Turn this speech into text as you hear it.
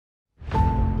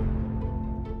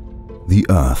The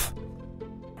Earth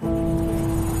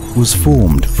was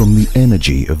formed from the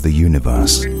energy of the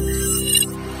universe.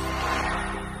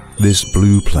 This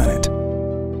blue planet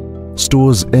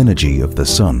stores energy of the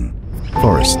sun,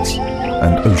 forests,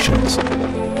 and oceans,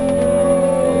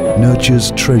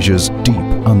 nurtures treasures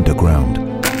deep underground,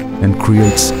 and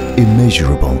creates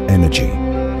immeasurable energy.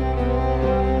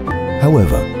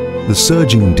 However, the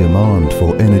surging demand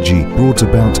for energy brought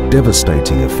about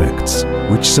devastating effects,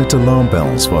 which set alarm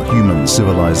bells for human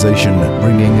civilization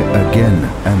ringing again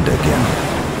and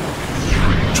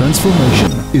again.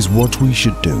 Transformation is what we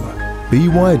should do.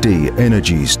 BYD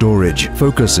Energy Storage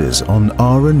focuses on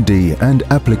R&D and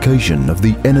application of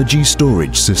the energy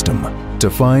storage system to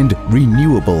find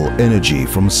renewable energy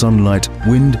from sunlight,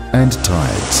 wind and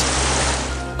tides.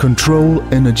 Control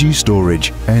energy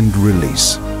storage and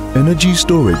release. Energy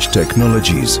storage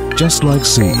technologies, just like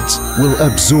seeds, will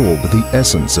absorb the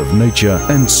essence of nature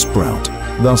and sprout,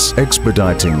 thus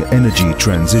expediting energy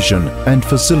transition and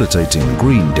facilitating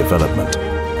green development.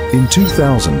 In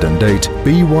 2008,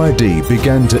 BYD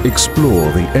began to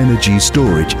explore the energy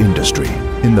storage industry.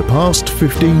 In the past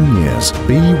 15 years,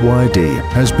 BYD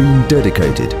has been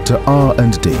dedicated to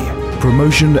R&D,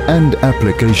 promotion and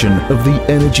application of the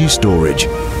energy storage,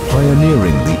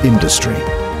 pioneering the industry.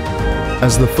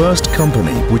 As the first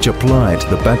company which applied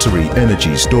the battery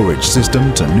energy storage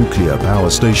system to nuclear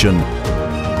power station,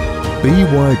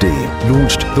 BYD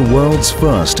launched the world's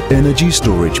first energy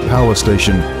storage power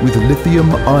station with lithium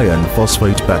iron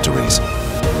phosphate batteries.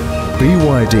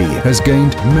 BYD has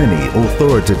gained many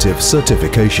authoritative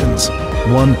certifications,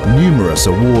 won numerous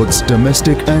awards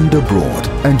domestic and abroad,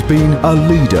 and been a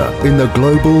leader in the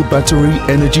global battery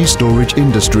energy storage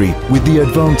industry with the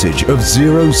advantage of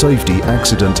zero safety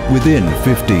accident within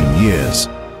 15 years.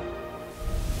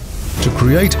 To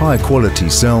create high-quality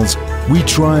cells, we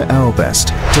try our best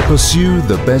to pursue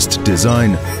the best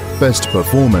design, best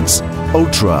performance,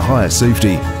 ultra-high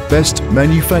safety, best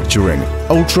manufacturing,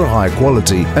 ultra-high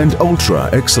quality and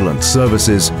ultra-excellent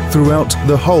services throughout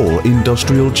the whole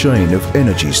industrial chain of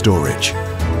energy storage.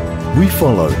 We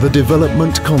follow the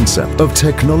development concept of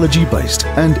technology-based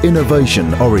and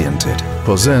innovation-oriented,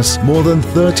 possess more than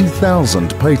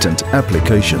 30,000 patent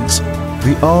applications.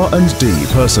 The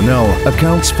R&D personnel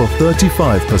accounts for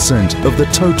 35% of the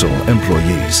total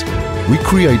employees. We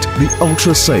create the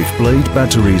ultra-safe blade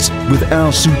batteries with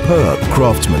our superb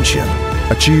craftsmanship,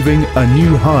 achieving a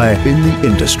new high in the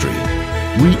industry.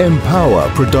 We empower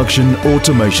production,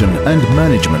 automation and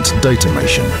management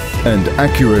datamation and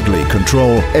accurately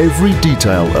control every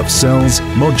detail of cells,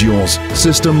 modules,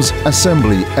 systems,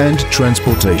 assembly and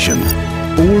transportation.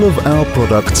 All of our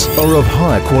products are of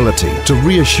high quality to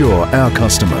reassure our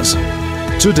customers.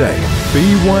 Today,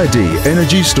 BYD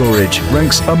Energy Storage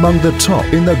ranks among the top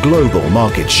in the global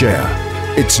market share.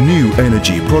 Its new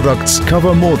energy products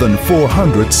cover more than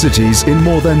 400 cities in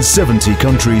more than 70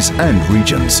 countries and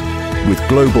regions, with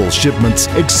global shipments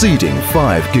exceeding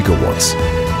 5 gigawatts.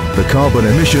 The carbon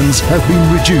emissions have been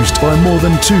reduced by more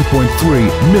than 2.3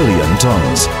 million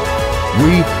tons.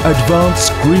 We advance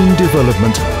green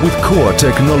development with core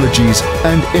technologies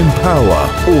and empower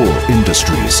all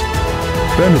industries,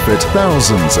 benefit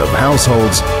thousands of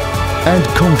households and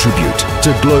contribute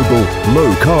to global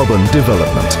low-carbon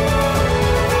development.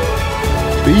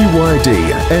 BYD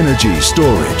Energy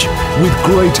Storage, with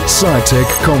great sci-tech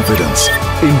confidence,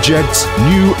 injects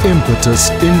new impetus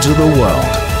into the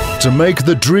world to make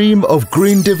the dream of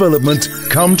green development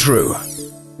come true.